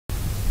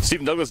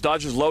Stephen Douglas,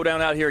 Dodgers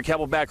Lowdown out here at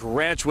Camelback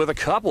Ranch with a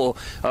couple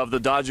of the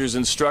Dodgers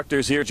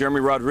instructors here. Jeremy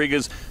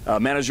Rodriguez,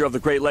 manager of the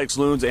Great Lakes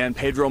Loons, and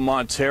Pedro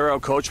Montero,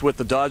 coach with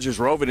the Dodgers,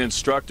 roving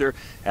instructor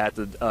at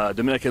the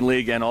Dominican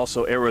League and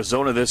also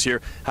Arizona this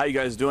year. How you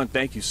guys doing?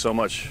 Thank you so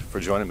much for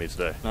joining me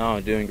today.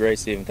 Oh, doing great,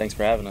 Stephen. Thanks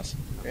for having us.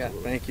 Yeah,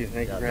 thank you.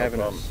 Thank you for having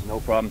us. No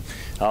problem.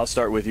 I'll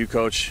start with you,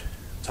 Coach.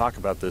 Talk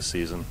about this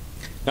season.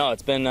 No,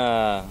 it's been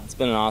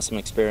an awesome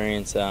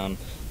experience.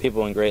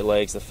 People in Great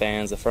Lakes, the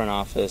fans, the front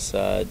office,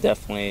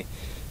 definitely,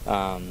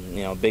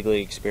 big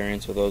league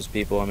experience with those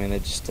people. I mean,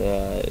 it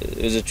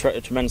was a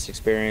tremendous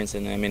experience,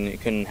 and I mean,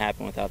 it couldn't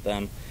happen without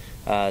them.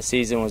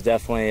 Season was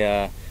definitely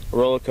a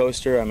roller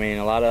coaster. I mean,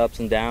 a lot of ups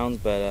and downs,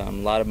 but a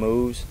lot of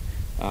moves.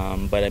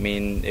 But I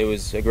mean, it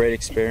was a great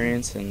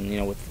experience,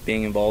 and with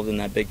being involved in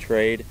that big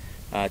trade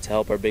to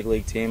help our big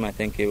league team, I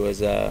think it was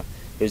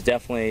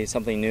definitely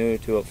something new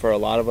for a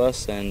lot of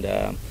us.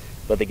 And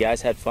but the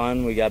guys had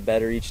fun. We got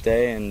better each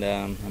day, and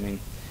I mean,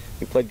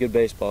 we played good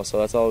baseball, so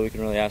that's all we can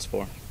really ask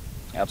for.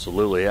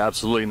 Absolutely,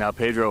 absolutely. Now,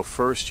 Pedro,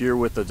 first year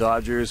with the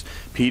Dodgers,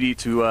 Petey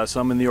to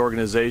some in the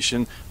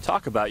organization.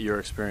 Talk about your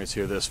experience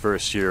here this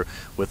first year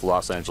with the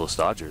Los Angeles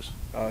Dodgers.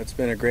 It's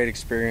been a great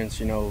experience.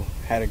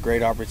 Had a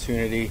great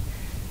opportunity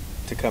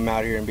to come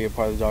out here and be a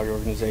part of the Dodger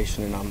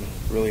organization, and I'm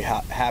really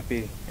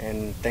happy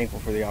and thankful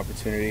for the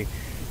opportunity.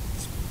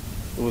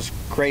 It was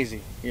crazy,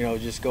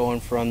 just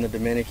going from the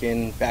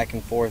Dominican back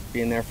and forth,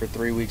 being there for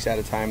 3 weeks at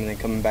a time, and then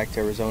coming back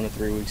to Arizona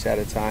 3 weeks at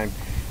a time.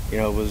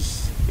 It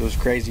was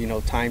crazy.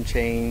 Time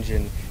change,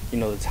 and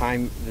the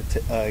time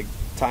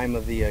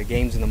of the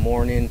games in the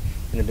morning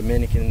in the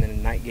Dominican, and then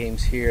the night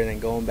games here, and then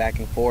going back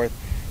and forth.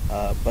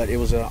 But it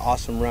was an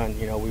awesome run.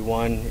 We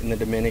won in the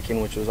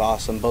Dominican, which was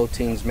awesome. Both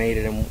teams made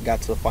it and got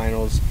to the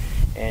finals,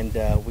 and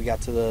we got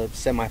to the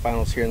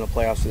semifinals here in the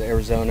playoffs with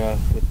Arizona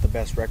with the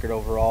best record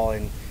overall.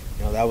 And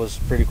that was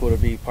pretty cool to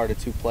be part of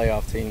 2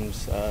 playoff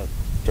teams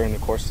during the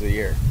course of the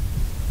year.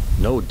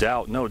 No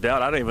doubt, no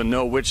doubt. I don't even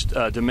know which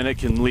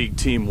Dominican League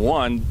team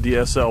won,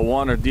 DSL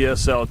 1 or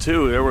DSL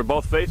 2. They were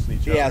both facing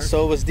each other. Yeah,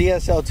 so it was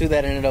DSL 2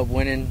 that ended up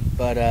winning,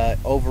 but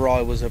overall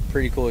it was a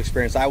pretty cool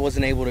experience. I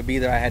wasn't able to be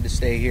there. I had to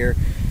stay here,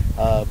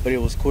 but it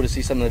was cool to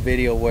see some of the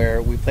video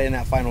where we played in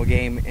that final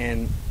game,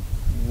 and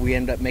we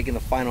ended up making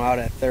the final out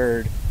at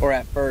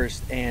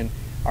first, and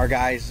our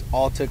guys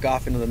all took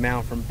off into the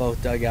mound from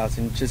both dugouts,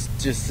 and just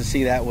to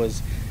see that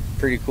was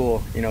pretty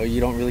cool. You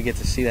don't really get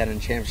to see that in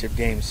championship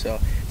games, so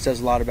it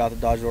says a lot about the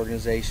Dodger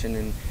organization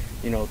and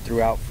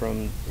throughout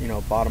from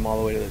bottom all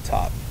the way to the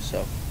top.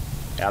 So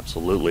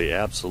absolutely,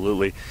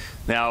 absolutely.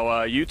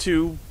 Now you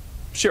two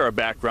share a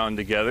background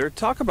together.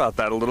 Talk about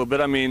that a little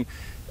bit. I mean,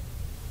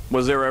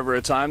 was there ever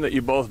a time that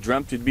you both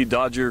dreamt you'd be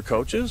Dodger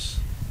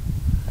coaches?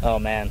 Oh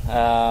man,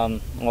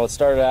 well, it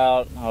started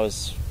out, I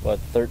was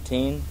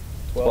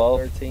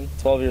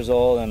 12 years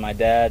old, and my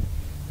dad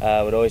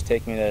would always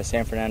take me to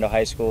San Fernando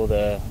High School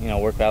to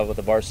work out with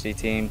the varsity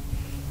team.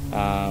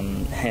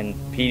 And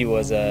Petey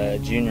was a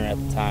junior at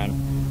the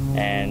time,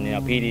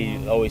 and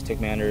Petey always took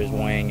me under his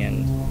wing.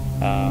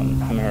 And I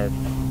remember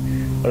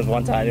there was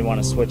one time I didn't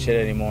want to switch hit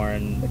anymore,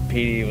 and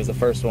Petey was the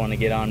first one to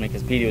get on me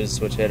because Petey was a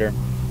switch hitter.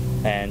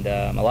 And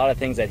a lot of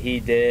things that he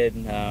did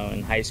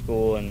in high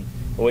school and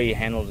the way he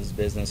handled his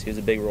business, he was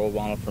a big role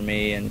model for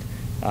me, and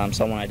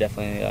someone I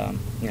definitely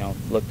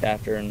looked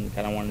after and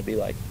kind of wanted to be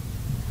like.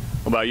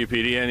 What about you,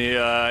 Petey?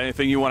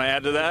 Anything you want to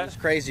add to that? It's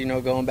crazy,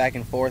 going back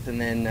and forth,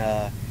 and then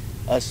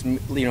us,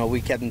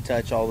 we kept in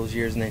touch all those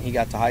years, and then he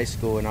got to high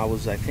school, and I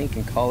was, I think,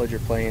 in college or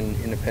playing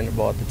independent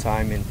ball at the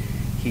time, and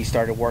he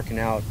started working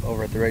out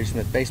over at the Reggie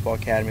Smith Baseball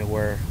Academy,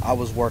 where I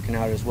was working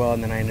out as well,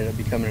 and then I ended up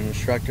becoming an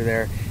instructor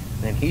there.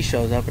 And then he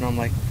shows up, and I'm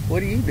like,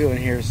 what are you doing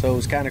here? So it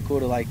was kind of cool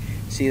to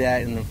see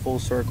that in the full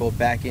circle,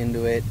 back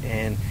into it,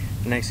 and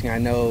the next thing I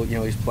know,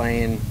 he's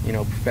playing,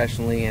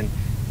 professionally, and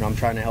I'm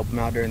trying to help him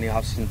out during the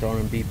offseason,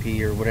 throwing him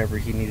BP or whatever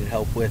he needed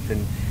help with.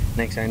 And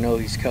next thing I know,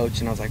 he's coach,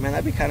 and I was like, man,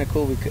 that'd be kind of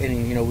cool.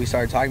 And we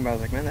started talking about it. I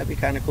was like, man, that'd be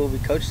kind of cool if we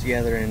coached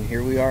together. And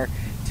here we are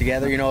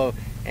together,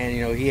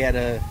 And he had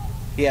to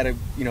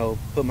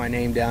put my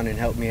name down and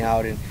help me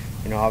out. And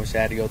obviously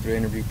I had to go through the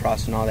interview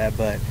process and all that,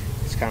 but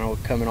it's kind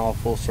of coming all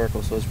full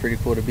circle. So it's pretty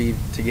cool to be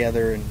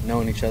together and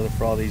knowing each other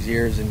for all these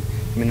years. And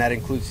I mean, that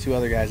includes 2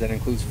 other guys. That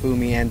includes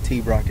Fumi and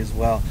T-Brock as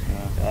well.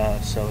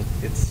 So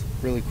it's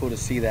really cool to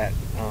see that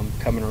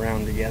coming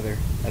around together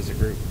as a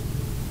group.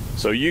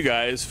 So you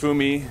guys,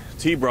 Fumi,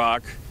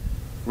 T-Brock,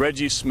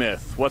 Reggie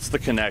Smith, what's the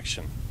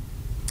connection?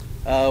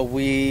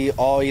 We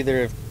all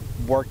either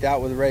worked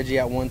out with Reggie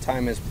at one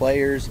time as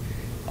players.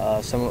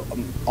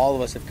 All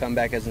of us have come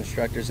back as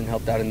instructors and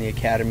helped out in the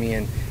academy.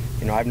 And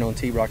I've known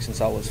T-Brock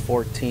since I was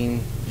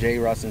 14,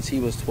 J-Rod since he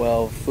was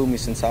 12, Fumi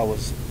since I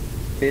was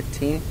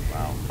 15.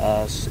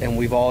 Wow. And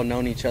we've all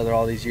known each other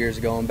all these years,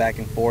 going back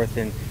and forth.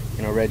 And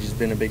Reggie's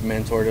been a big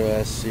mentor to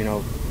us,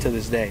 to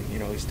this day.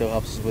 He still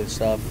helps us with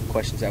stuff,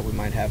 questions that we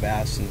might have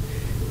asked, and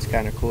it's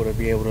kind of cool to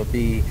be able to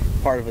be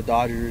part of a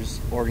Dodgers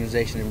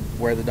organization and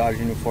wear the Dodgers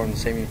uniform, the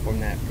same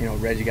uniform that,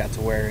 Reggie got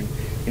to wear, and,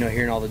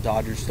 hearing all the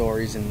Dodgers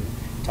stories and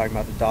talking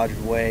about the Dodgers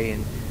way,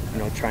 and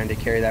trying to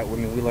carry that. I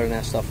mean, we learned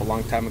that stuff a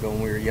long time ago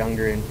when we were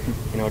younger, and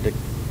to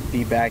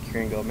be back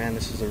here and go, man,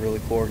 this is a really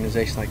cool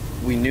organization. Like,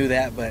 we knew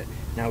that, but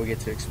now we get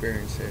to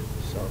experience it.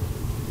 So,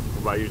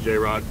 what about you,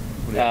 J-Rod?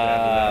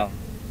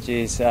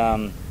 Geez, I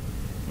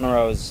remember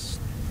I was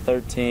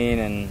 13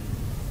 and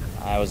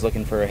I was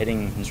looking for a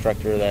hitting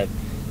instructor that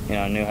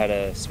knew how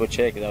to switch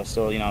hit, because I was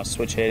still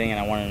switch hitting, and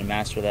I wanted to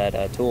master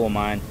that tool of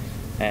mine.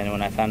 And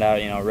when I found out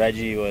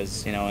Reggie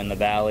was in the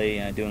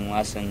valley doing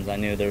lessons, I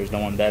knew there was no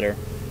one better.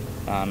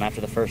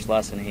 After the first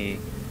lesson, he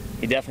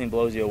definitely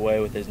blows you away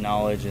with his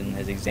knowledge and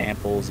his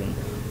examples, and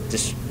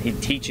just he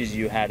teaches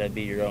you how to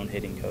be your own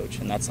hitting coach,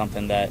 and that's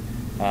something that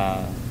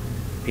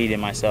Pete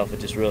and myself have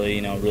just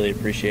really really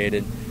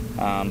appreciated.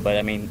 But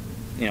I mean,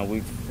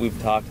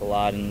 we've talked a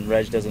lot, and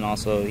Reg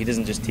he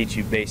doesn't just teach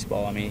you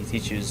baseball. I mean, he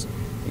teaches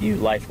you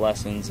life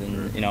lessons,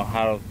 and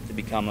how to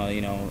become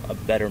a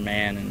better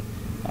man,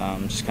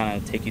 and just kind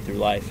of take you through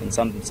life. And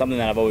something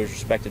that I've always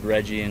respected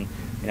Reggie, and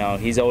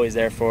he's always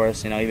there for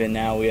us. Even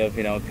now we have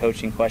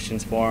coaching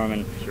questions for him,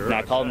 and sure,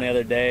 I called him the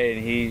other day,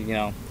 and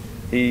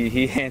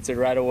he answered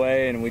right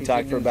away, and we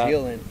talked for about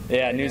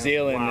New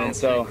Zealand, wow. And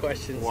so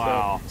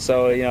wow.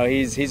 So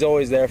he's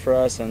always there for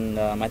us, and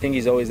I think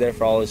he's always there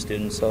for all his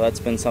students. So that's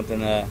been something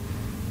that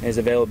his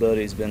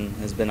availability has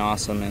been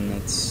awesome, and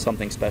it's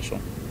something special.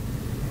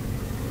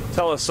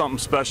 Tell us something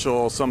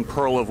special, some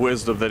pearl of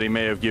wisdom that he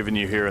may have given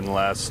you here in the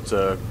last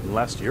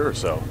year or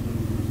so.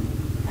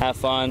 Have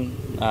fun,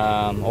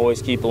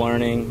 always keep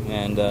learning,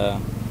 and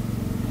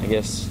I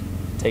guess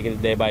take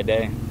it day by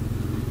day.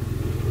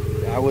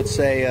 I would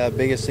say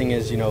biggest thing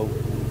is,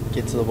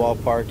 get to the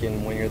ballpark,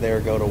 and when you're there,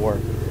 go to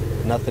work.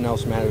 Nothing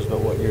else matters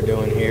but what you're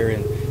doing here,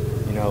 and,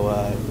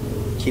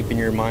 keeping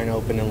your mind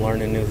open and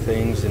learning new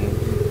things,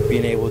 and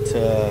being able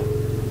to,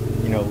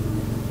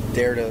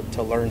 dare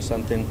to learn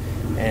something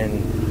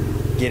and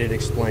get it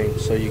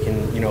explained, so you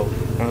can, not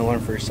only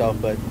learn for yourself,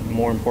 but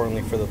more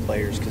importantly for the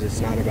players, because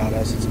it's not about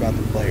us, it's about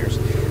the players.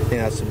 I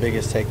think that's the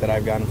biggest take that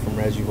I've gotten from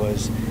Reggie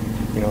was,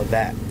 and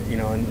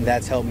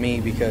that's helped me,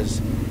 because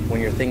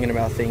when you're thinking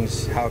about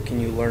things, how can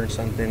you learn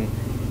something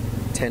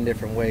 10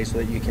 different ways so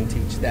that you can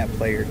teach that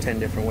player 10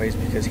 different ways,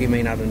 because he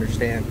may not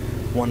understand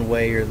one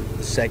way or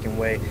the second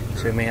way,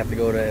 so he may have to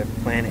go to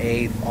plan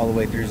A all the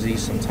way through Z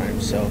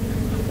sometimes. So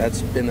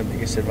that's been the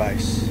biggest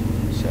advice.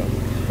 So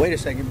wait a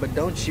second, but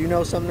don't you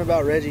know something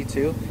about Reggie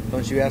too?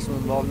 Don't you have some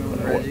involvement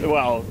with Reggie?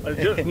 Well,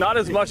 not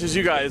as much as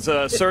you guys.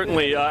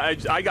 Certainly,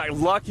 I got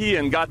lucky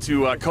and got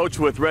to coach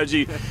with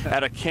Reggie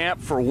at a camp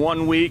for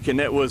 1 week,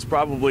 and it was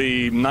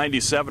probably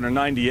 97 or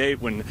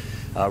 98 when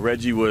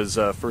Reggie was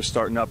first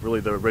starting up really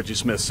the Reggie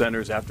Smith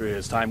Centers after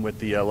his time with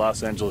the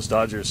Los Angeles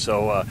Dodgers.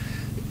 So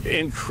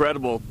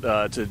incredible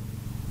to,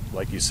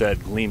 like you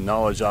said, glean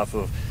knowledge off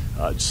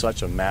of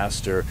such a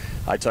master.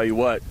 I tell you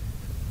what,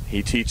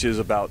 he teaches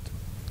about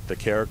the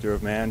character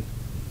of man.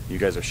 You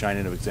guys are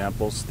shining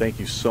examples. Thank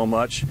you so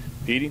much,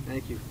 Petey.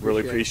 Thank you.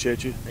 Really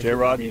appreciate you.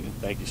 J-Rod,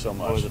 thank you so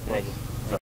much. Always a pleasure.